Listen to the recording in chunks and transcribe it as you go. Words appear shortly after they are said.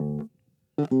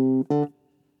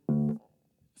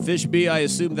Fish B, I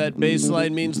assume that bass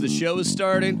line means the show is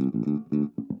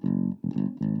starting.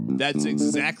 That's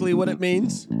exactly what it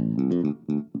means.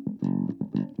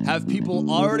 Have people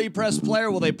already pressed play,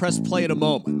 or will they press play in a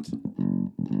moment?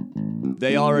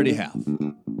 They already have.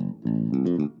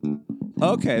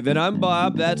 Okay, then I'm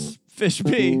Bob. That's Fish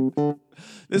B.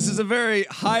 This is a very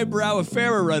highbrow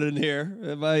affair we're running here.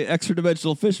 My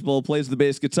extra-dimensional fishbowl plays the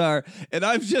bass guitar, and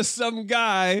I'm just some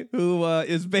guy who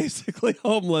is basically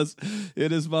homeless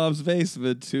in his mom's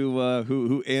basement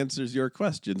who answers your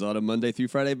questions on a Monday through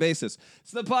Friday basis.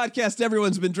 It's the podcast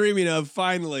everyone's been dreaming of.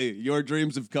 Finally, your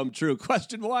dreams have come true.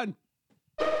 Question 1.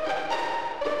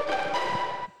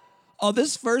 Oh,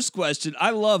 this first question, I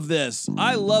love this.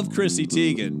 I love Chrissy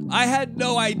Teigen. I had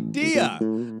no idea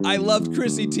I loved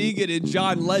Chrissy Teigen and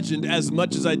John Legend as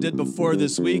much as I did before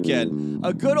this weekend.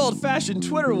 A good old-fashioned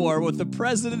Twitter war with the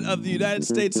President of the United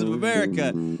States of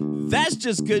America. That's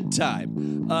just good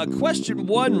time. Question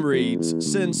 1 reads,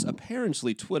 since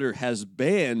apparently Twitter has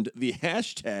banned the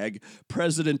hashtag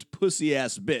President Pussy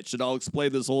Ass Bitch, and I'll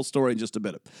explain this whole story in just a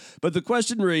minute. But the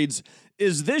question reads,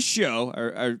 is this show,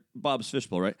 or Bob's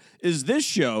Fishbowl, right? Is this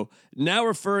show now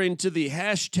referring to the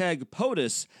hashtag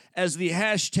POTUS as the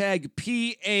hashtag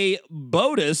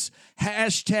PA-BOTUS,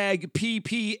 hashtag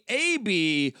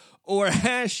PPAB, or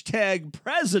hashtag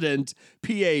President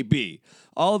PAB?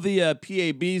 All the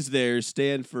PABs there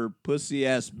stand for pussy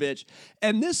ass bitch.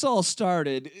 And this all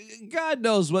started, God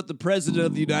knows what the President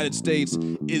of the United States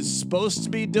is supposed to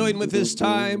be doing with his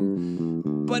time,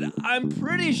 but I'm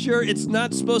pretty sure it's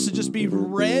not supposed to just be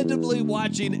randomly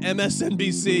watching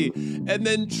MSNBC and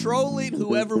then trolling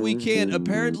whoever we can.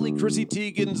 Apparently Chrissy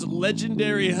Teigen's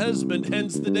legendary husband,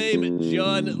 hence the name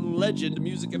John Legend,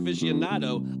 music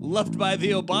aficionado, loved by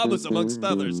the Obamas amongst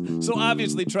others. So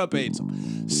obviously Trump hates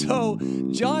him. So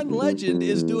John Legend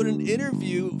is doing an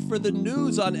interview for the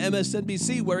news on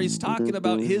MSNBC where he's talking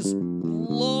about his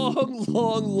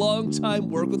long time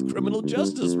work with criminal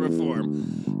justice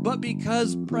reform. But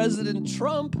because President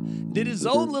Trump did his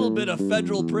own little bit of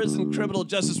federal prison criminal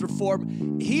justice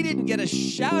reform, he didn't get a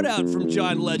shout out from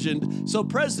John Legend. So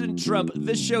President Trump,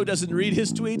 this show doesn't read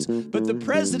his tweets, but the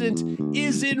president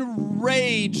is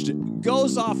enraged,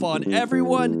 goes off on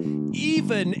everyone,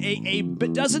 even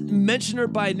doesn't mention her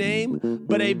by name,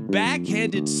 but a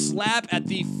backhanded slap at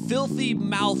the filthy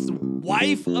mouthed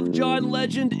wife of John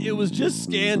Legend. It was just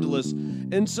scandalous.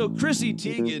 And so Chrissy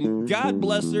Teigen, God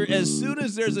bless her, as soon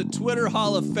as there's a Twitter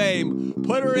Hall of Fame,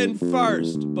 put her in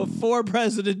first before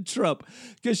President Trump.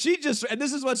 Because she just, and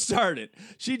this is what started,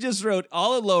 she just wrote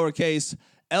all in lowercase,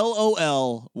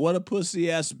 LOL, what a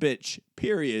pussy ass bitch,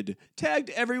 period. Tagged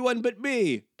everyone but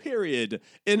me, period.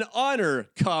 In honor,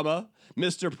 comma,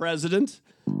 Mr. President.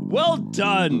 Well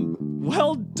done.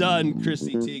 Well done,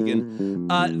 Chrissy Teigen.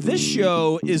 This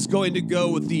show is going to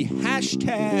go with the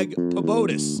hashtag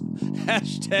POTUS,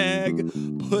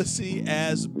 hashtag pussy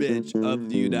ass bitch of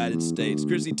the United States.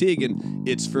 Chrissy Teigen,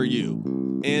 it's for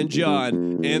you. And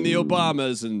John, and the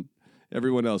Obamas, and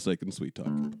everyone else I can sweet talk.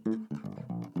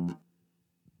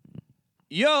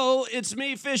 Yo, it's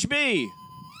me, Fish B.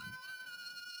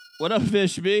 What up,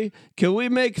 Fish B? Can we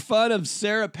make fun of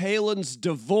Sarah Palin's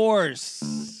divorce?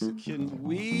 Can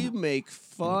we make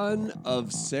fun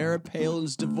of Sarah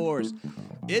Palin's divorce?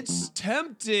 It's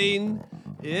tempting.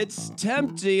 It's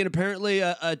tempting. Apparently,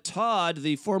 Todd,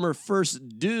 the former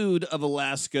first dude of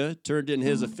Alaska, turned in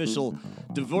his official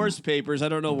divorce papers. I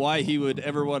don't know why he would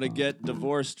ever want to get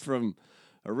divorced from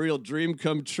a real dream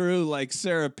come true like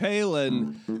Sarah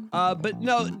Palin. But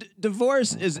no,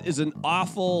 divorce is an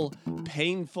awful,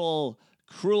 painful,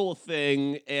 cruel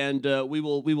thing, and we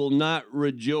will not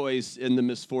rejoice in the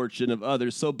misfortune of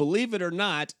others. So believe it or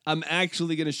not, I'm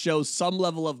actually going to show some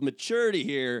level of maturity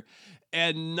here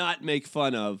and not make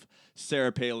fun of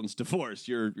Sarah Palin's divorce.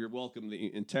 You're welcome,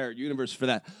 the entire universe, for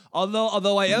that.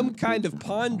 Although I am kind of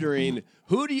pondering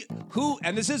who,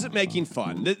 and this isn't making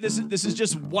fun. This is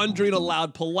just wondering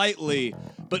aloud politely.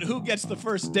 But who gets the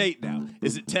first date now?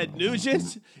 Is it Ted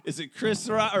Nugent? Is it Chris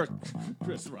Rock? Or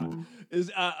Chris Rock? Is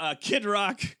Kid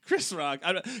Rock? Chris Rock?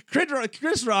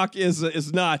 Chris Rock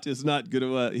is not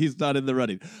good. He's not in the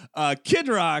running. Kid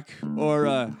Rock, or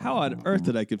how on earth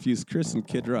did I confuse Chris and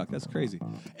Kid Rock? That's crazy.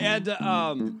 And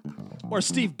or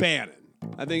Steve Bannon.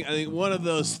 I think one of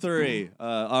those three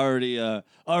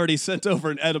already sent over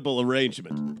an edible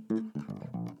arrangement.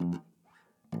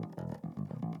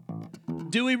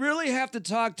 Do we really have to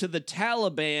talk to the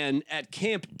Taliban at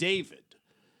Camp David?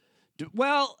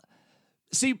 Well,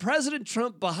 see, President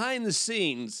Trump behind the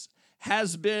scenes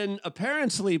has been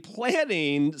apparently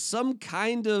planning some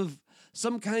kind of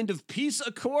some kind of peace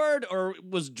accord or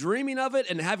was dreaming of it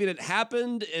and having it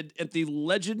happen at the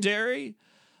legendary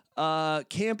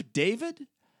Camp David.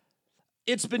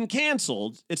 It's been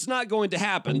canceled. It's not going to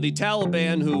happen. The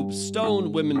Taliban, who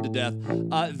stone women to death,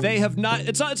 they have not.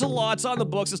 It's a law. It's on the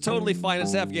books. It's totally fine.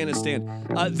 It's Afghanistan.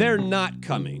 They're not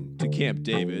coming to Camp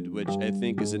David, which I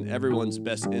think is in everyone's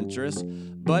best interest.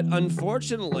 But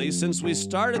unfortunately, since we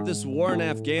started this war in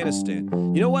Afghanistan,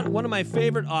 you know what? One of my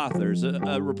favorite authors,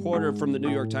 a reporter from the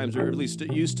New York Times, or at least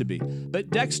it used to be,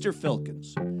 but Dexter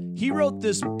Filkins, he wrote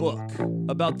this book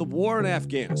about the war in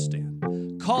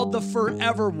Afghanistan called The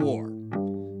Forever War.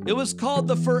 It was called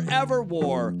The Forever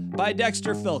War by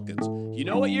Dexter Filkins. You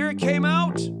know what year it came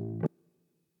out?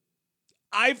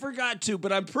 I forgot to,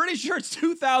 but I'm pretty sure it's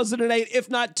 2008, if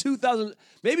not 2000,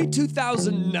 maybe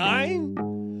 2009?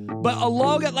 But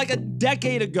like a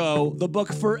decade ago, the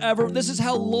book Forever, this is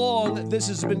how long this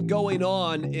has been going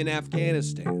on in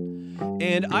Afghanistan.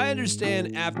 And I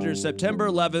understand after September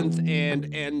 11th and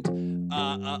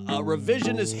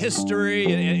revisionist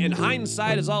history and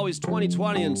hindsight is always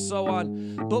 2020 and so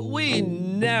on, but we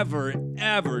never,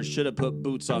 ever should have put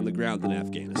boots on the ground in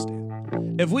Afghanistan.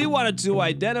 If we wanted to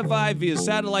identify via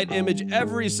satellite image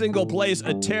every single place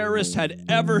a terrorist had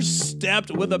ever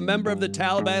stepped with a member of the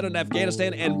Taliban in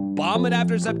Afghanistan and bomb it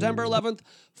after September 11th,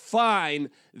 fine,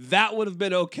 that would have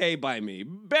been okay by me.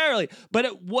 Barely, but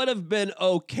it would have been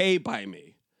okay by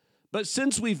me. But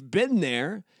since we've been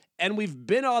there, and we've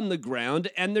been on the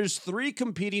ground, and there's three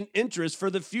competing interests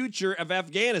for the future of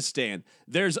Afghanistan.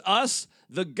 There's us,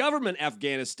 the government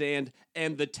Afghanistan,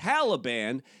 and the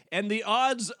Taliban, and the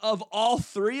odds of all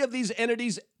three of these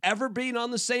entities ever being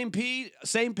on the same page,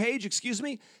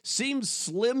 seems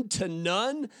slim to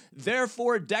none.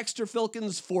 Therefore, Dexter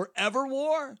Filkins' Forever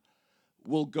War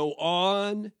will go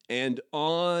on and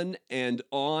on and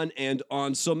on and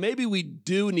on. So maybe we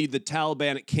do need the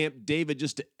Taliban at Camp David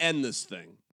just to end this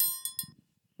thing.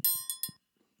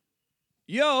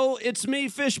 Yo, it's me,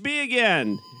 Fish B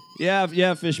again.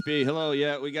 Yeah, Fish B. Hello,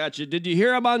 yeah, we got you. Did you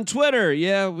hear I'm on Twitter?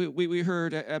 Yeah, we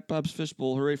heard at Bob's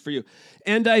Fishbowl. Hooray for you.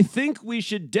 And I think we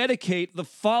should dedicate the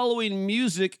following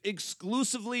music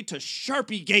exclusively to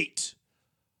Sharpie Gate.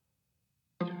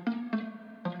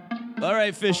 All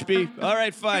right, Fish B. All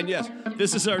right, fine, yes.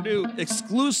 This is our new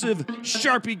exclusive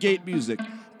Sharpie Gate music.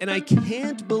 And I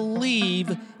can't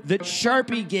believe that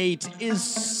Sharpie Gate is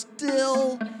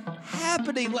still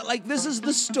happening. Like, this is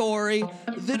the story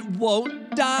that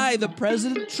won't die. The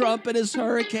President Trump and his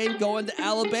hurricane going to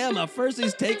Alabama. First,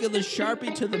 he's taking the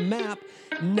Sharpie to the map.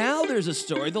 Now there's a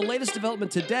story, the latest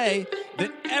development today,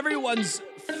 that everyone's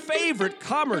favorite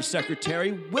Commerce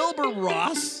Secretary, Wilbur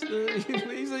Ross,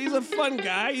 he's a fun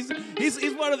guy. He's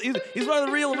one of the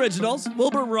real originals.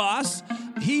 Wilbur Ross.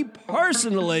 He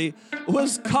personally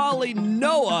was calling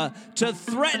NOAA to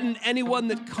threaten anyone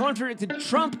that contradicted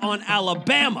Trump on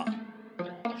Alabama.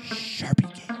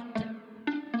 Sharpie Gate.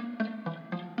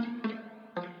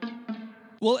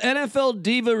 Well, NFL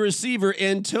diva receiver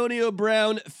Antonio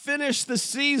Brown finished the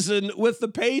season with the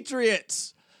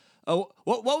Patriots. What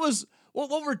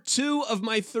were two of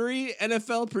my three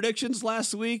NFL predictions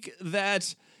last week?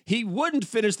 That he wouldn't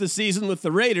finish the season with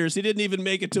the Raiders. He didn't even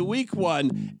make it to week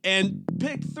 1. And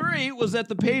pick 3 was that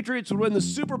the Patriots would win the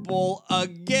Super Bowl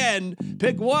again.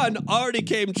 Pick 1 already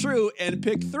came true, and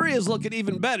pick 3 is looking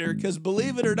even better because,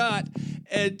 believe it or not,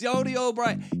 Antonio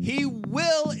Brown, he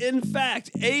will, in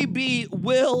fact, AB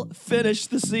will finish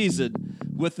the season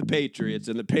with the Patriots,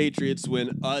 and the Patriots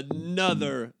win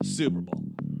another Super Bowl.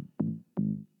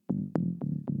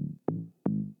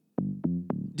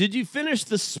 Did you finish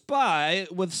The Spy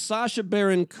with Sacha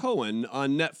Baron Cohen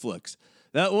on Netflix?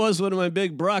 That was one of my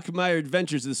big Brockmire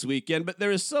adventures this weekend, but there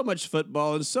is so much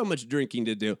football and so much drinking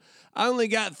to do. I only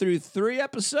got through 3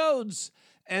 episodes,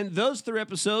 and those 3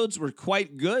 episodes were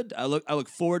quite good. I look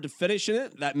forward to finishing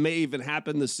it. That may even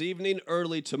happen this evening,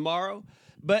 early tomorrow.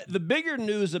 But the bigger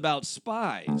news about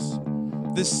spies,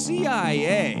 the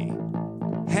CIA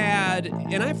had,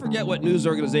 and I forget what news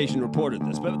organization reported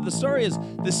this, but the story is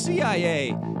the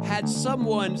CIA had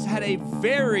a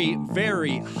very,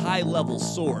 very high-level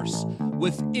source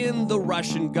within the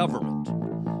Russian government.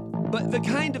 But the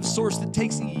kind of source that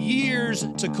takes years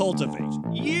to cultivate.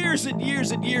 Years and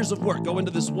years and years of work go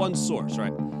into this one source,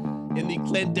 right? In the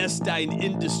clandestine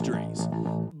industries.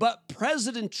 But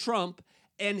President Trump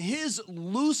and his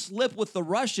loose lip with the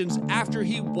Russians after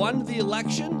he won the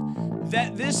election,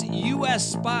 that this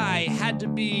U.S. spy had to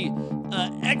be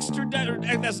extradited.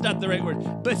 That's not the right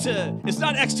word, but it's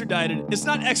not extradited. It's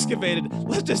not excavated.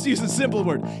 Let's just use a simple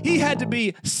word. He had to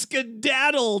be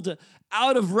skedaddled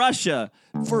out of Russia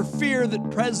for fear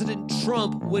that President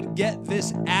Trump would get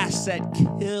this asset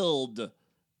killed.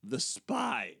 The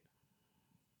spy.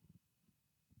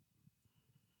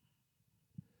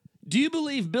 Do you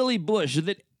believe, Billy Bush,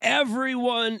 that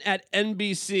everyone at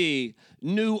NBC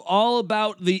knew all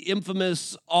about the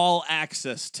infamous All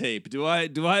Access tape? Do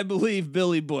I believe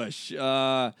Billy Bush?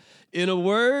 In a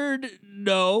word,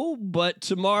 no, but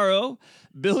tomorrow,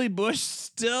 Billy Bush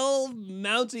still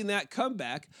mounting that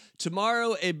comeback.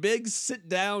 Tomorrow, a big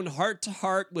sit-down,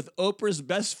 heart-to-heart with Oprah's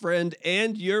best friend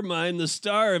and your mind, the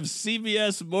star of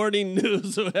CBS Morning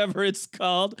News, whatever it's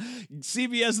called.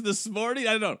 CBS This Morning?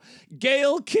 I don't know.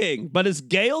 Gayle King. But it's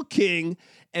Gayle King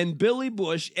and Billy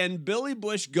Bush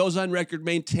goes on record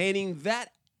maintaining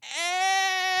that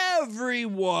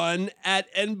everyone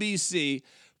at NBC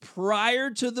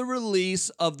prior to the release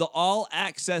of the All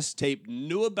Access tape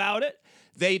knew about it.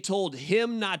 They told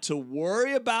him not to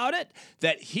worry about it,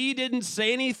 that he didn't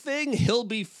say anything, he'll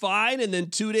be fine, and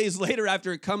then 2 days later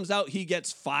after it comes out, he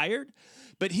gets fired.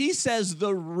 But he says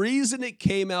the reason it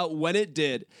came out when it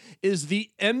did is the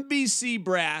NBC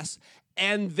brass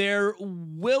and their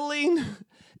willing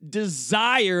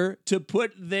desire to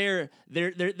put their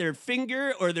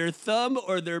finger or their thumb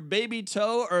or their baby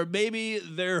toe or maybe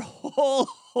their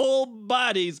whole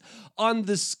bodies on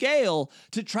the scale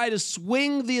to try to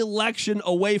swing the election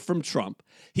away from Trump.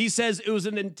 He says it was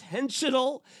an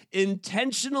intentional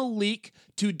leak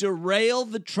to derail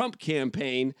the Trump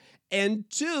campaign. And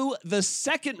two, the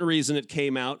second reason it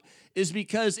came out is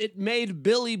because it made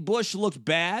Billy Bush look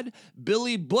bad.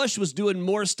 Billy Bush was doing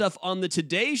more stuff on the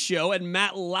Today Show, and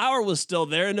Matt Lauer was still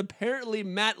there, and apparently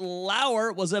Matt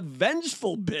Lauer was a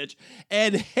vengeful bitch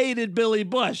and hated Billy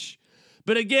Bush.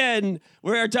 But again,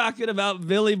 we're talking about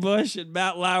Billy Bush and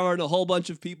Matt Lauer and a whole bunch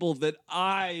of people that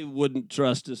I wouldn't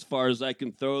trust as far as I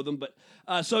can throw them. But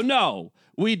so no,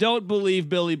 we don't believe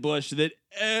Billy Bush that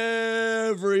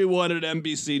everyone at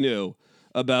NBC knew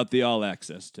about the All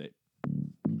Access tape.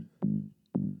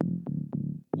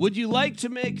 Would you like to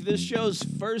make this show's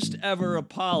first ever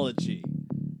apology?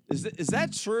 Is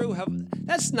that true?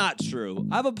 That's not true.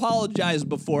 I've apologized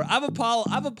before. I've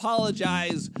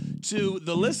apologized to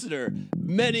the listener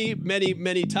many, many,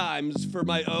 many times for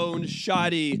my own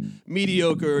shoddy,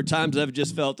 mediocre times I've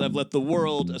just felt I've let the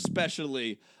world,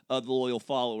 especially the loyal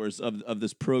followers of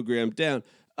this program, down.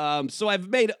 So I've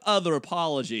made other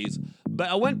apologies, but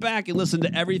I went back and listened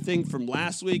to everything from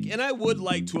last week, and I would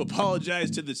like to apologize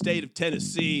to the state of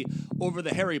Tennessee over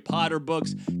the Harry Potter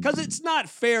books, because it's not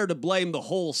fair to blame the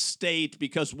whole state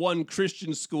because one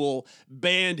Christian school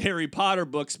banned Harry Potter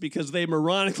books because they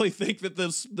moronically think that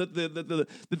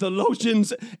the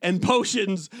lotions and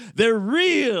potions, they're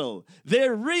real.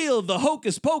 They're real. The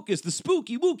hocus pocus, the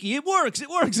spooky wookie, it works.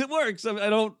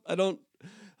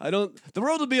 The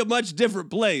world would be a much different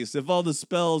place if all the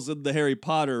spells in the Harry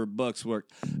Potter books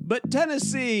worked. But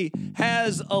Tennessee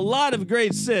has a lot of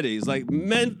great cities like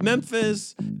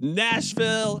Memphis,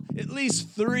 Nashville, at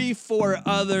least 3-4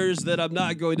 others that I'm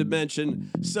not going to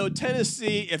mention. So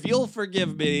Tennessee, if you'll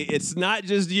forgive me, it's not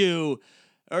just you,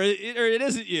 or it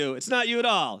isn't you. It's not you at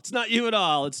all. It's not you at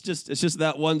all. It's just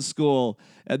that one school,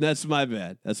 and that's my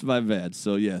bad. That's my bad.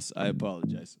 So yes, I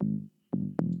apologize.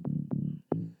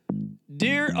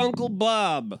 Dear Uncle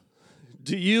Bob,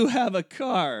 do you have a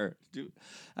car? Do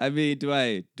I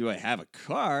have a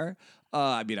car?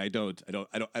 I don't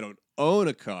own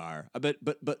a car.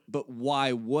 But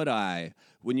why would I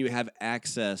when you have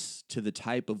access to the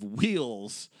type of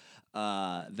wheels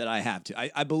that I have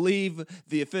to? I believe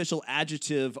the official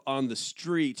adjective on the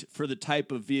street for the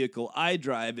type of vehicle I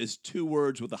drive is 2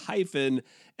 words with a hyphen,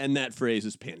 and that phrase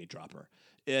is panty dropper.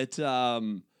 It's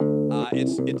my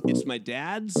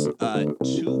dad's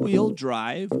 2-wheel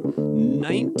drive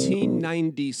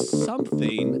 1990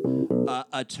 something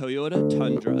a Toyota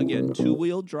Tundra, again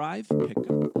 2-wheel drive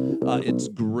pickup. It's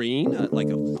green, like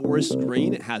a forest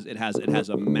green. It has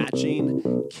a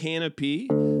matching canopy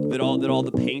that all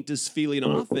the paint is feeling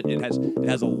off. It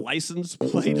has a license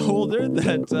plate holder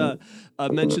that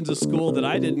mentions a school that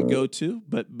I didn't go to,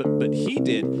 but he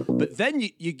did. But then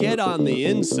you get on the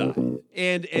inside.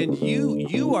 And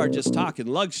you are just talking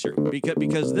luxury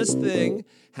because this thing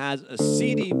has a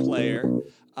CD player,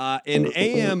 an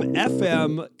AM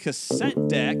FM cassette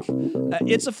deck.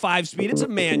 It's a 5-speed. It's a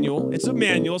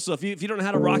manual. So if you don't know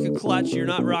how to rock a clutch, you're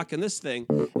not rocking this thing.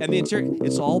 And the interior,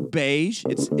 it's all beige.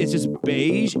 It's just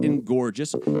beige and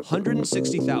gorgeous.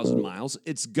 160,000 miles.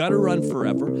 It's gonna run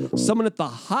forever. Someone at the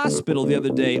hospital the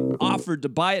other day offered to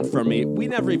buy it from me. We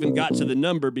never even got to the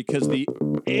number because the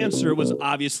answer was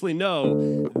obviously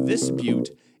no. This beaut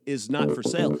is not for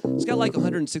sale. It's got like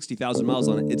 160,000 miles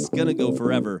on it. It's gonna go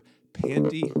forever.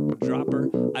 Panty dropper.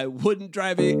 I wouldn't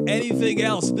drive anything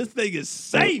else. This thing is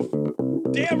safe.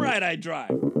 Damn right I drive.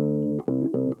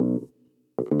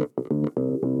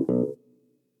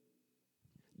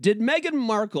 Did Meghan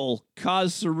Markle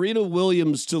cause Serena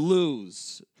Williams to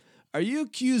lose? Are you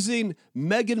accusing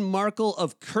Meghan Markle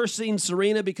of cursing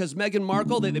Serena because Meghan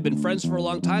Markle, they've been friends for a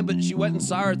long time, but she went and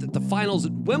saw her at the finals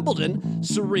at Wimbledon.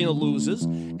 Serena loses.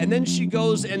 And then she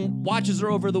goes and watches her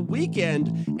over the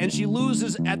weekend, and she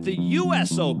loses at the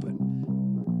U.S. Open.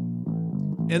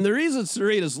 And the reason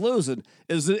Serena's losing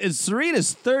is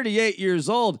Serena's 38 years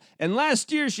old, and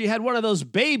last year she had one of those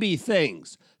baby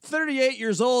things. 38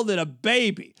 years old and a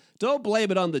baby. Don't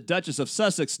blame it on the Duchess of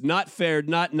Sussex. Not fair,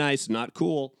 not nice, not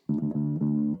cool.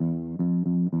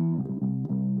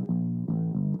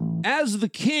 As the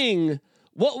king,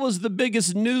 what was the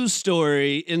biggest news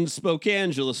story in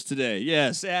Spokangeles today?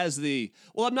 Yes,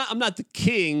 I'm not the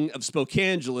king of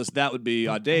Spokangeles. That would be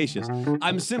audacious.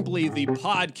 I'm simply the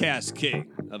podcast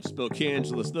king of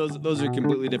Spokangeles. Those are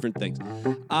completely different things.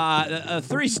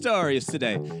 3 stories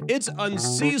today. It's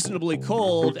unseasonably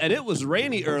cold, and it was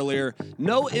rainy earlier.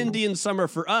 No Indian summer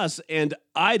for us, and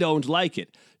I don't like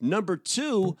it. Number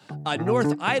 2, a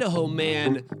North Idaho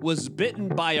man was bitten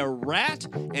by a rat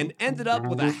and ended up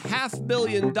with a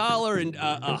 $500,000 in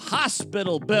a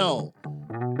hospital bill.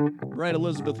 Right,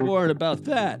 Elizabeth Warren, about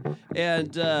that.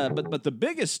 And but the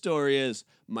biggest story is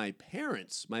my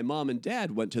parents, my mom and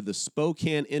dad, went to the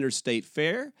Spokane Interstate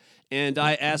Fair, and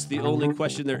I asked the only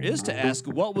question there is to ask: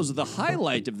 what was the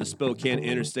highlight of the Spokane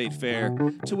Interstate Fair?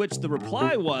 To which the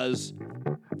reply was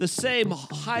the same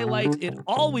highlight it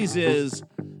always is: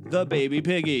 the baby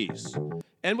piggies.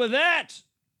 And with that,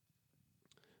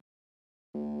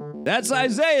 that's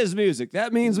Isaiah's music.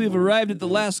 That means we've arrived at the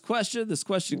last question. This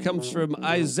question comes from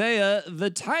Isaiah, the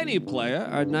tiny player,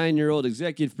 our 9-year-old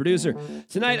executive producer.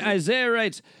 Tonight, Isaiah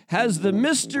writes, has the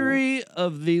mystery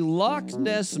of the Loch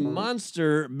Ness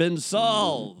Monster been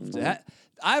solved?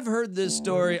 I've heard this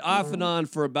story off and on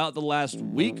for about the last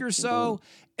week or so.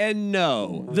 And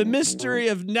no, the mystery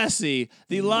of Nessie,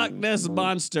 the Loch Ness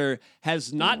Monster,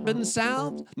 has not been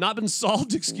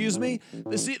solved, excuse me.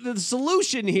 The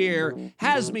solution here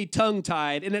has me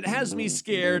tongue-tied, and it has me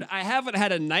scared. I haven't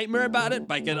had a nightmare about it,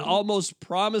 but I can almost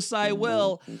promise I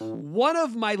will. One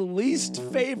of my least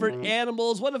favorite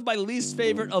animals, one of my least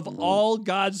favorite of all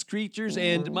God's creatures,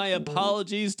 and my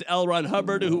apologies to L. Ron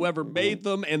Hubbard, or whoever made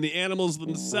them, and the animals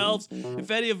themselves.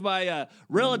 If any of my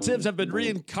relatives have been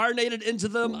reincarnated into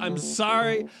them, I'm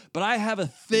sorry, but I have a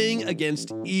thing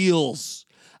against eels.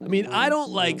 I mean, I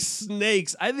don't like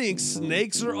snakes. I think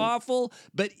snakes are awful,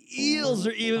 but eels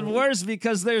are even worse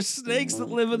because they're snakes that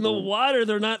live in the water.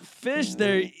 They're not fish,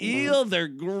 they're eel. They're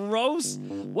gross.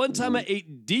 One time I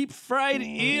ate deep-fried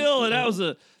eel, and that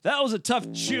was a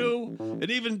tough chew, an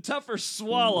even tougher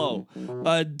swallow.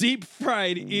 A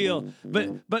deep-fried eel.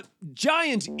 But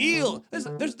giant eel,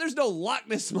 there's no Loch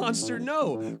Ness Monster,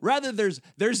 no. Rather,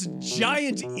 there's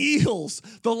giant eels,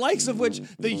 the likes of which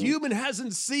the human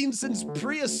hasn't seen since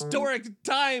prehistoric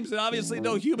times. And obviously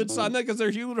no humans saw that because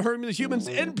they're humans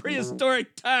in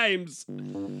prehistoric times.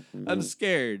 I'm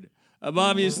scared. I'm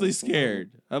obviously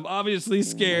scared. I'm obviously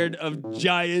scared of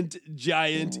giant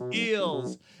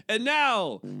eels. And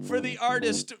now, for the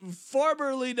artist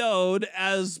formerly known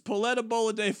as Paleta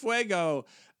Bola de Fuego,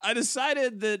 I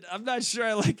decided that I'm not sure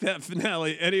I like that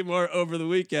finale anymore over the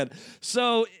weekend.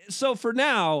 So for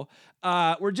now,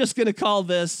 we're just going to call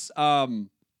this...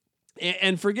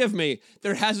 And forgive me,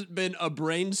 there hasn't been a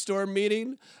brainstorm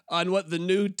meeting on what the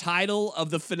new title of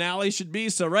the finale should be.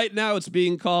 So right now it's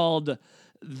being called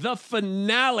The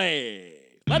Finale.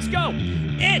 Let's go.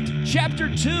 It,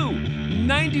 Chapter 2,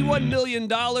 $91 million,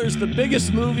 the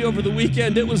biggest movie over the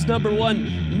weekend. It was number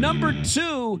 1. Number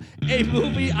 2, a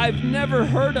movie I've never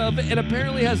heard of and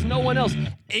apparently has no one else.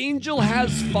 Angel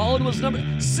Has Fallen was number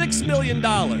 $6 million.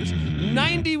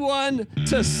 91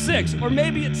 to 6, or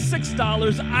maybe it's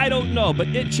 $6, I don't know, but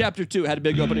It Chapter 2 had a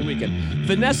big opening weekend.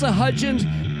 Vanessa Hudgens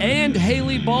and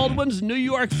Haley Baldwin's New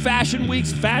York Fashion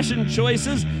Week's fashion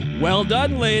choices. Well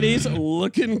done, ladies.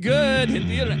 Looking good. Hit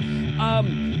the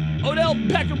internet. Odell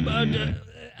Beckham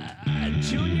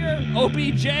Jr.,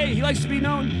 OBJ, he likes to be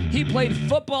known. He played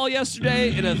football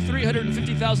yesterday in a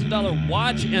 $350,000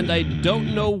 watch, and I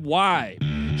don't know why.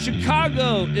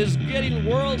 Chicago is getting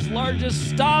world's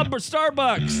largest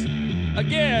Starbucks.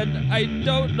 Again, I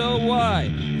don't know why.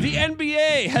 The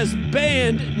NBA has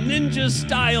banned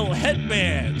ninja-style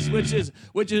headbands, which is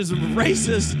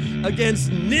racist against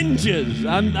ninjas.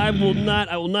 I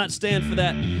will not stand for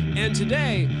that. And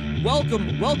today,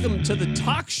 welcome to the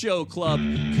talk show club.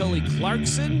 Kelly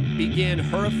Clarkson began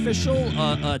her official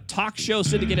talk show,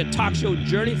 syndicated talk show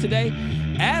journey today,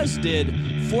 as did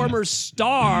former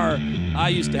star. I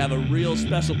used to have a real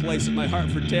special place in my heart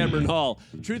for Tamron Hall.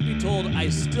 Truth be told, I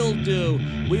still do.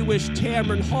 We wish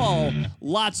Tamron Hall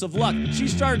lots of luck. She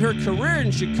started her career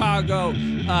in Chicago.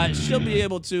 She'll be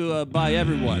able to buy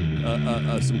everyone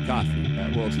some coffee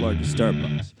at world's largest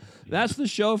Starbucks. That's the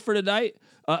show for tonight.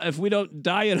 If we don't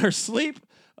die in our sleep,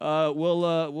 we'll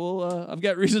I've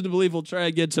got reason to believe we'll try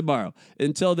again tomorrow.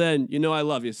 Until then, you know I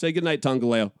love you. Say goodnight,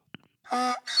 Tongaleo.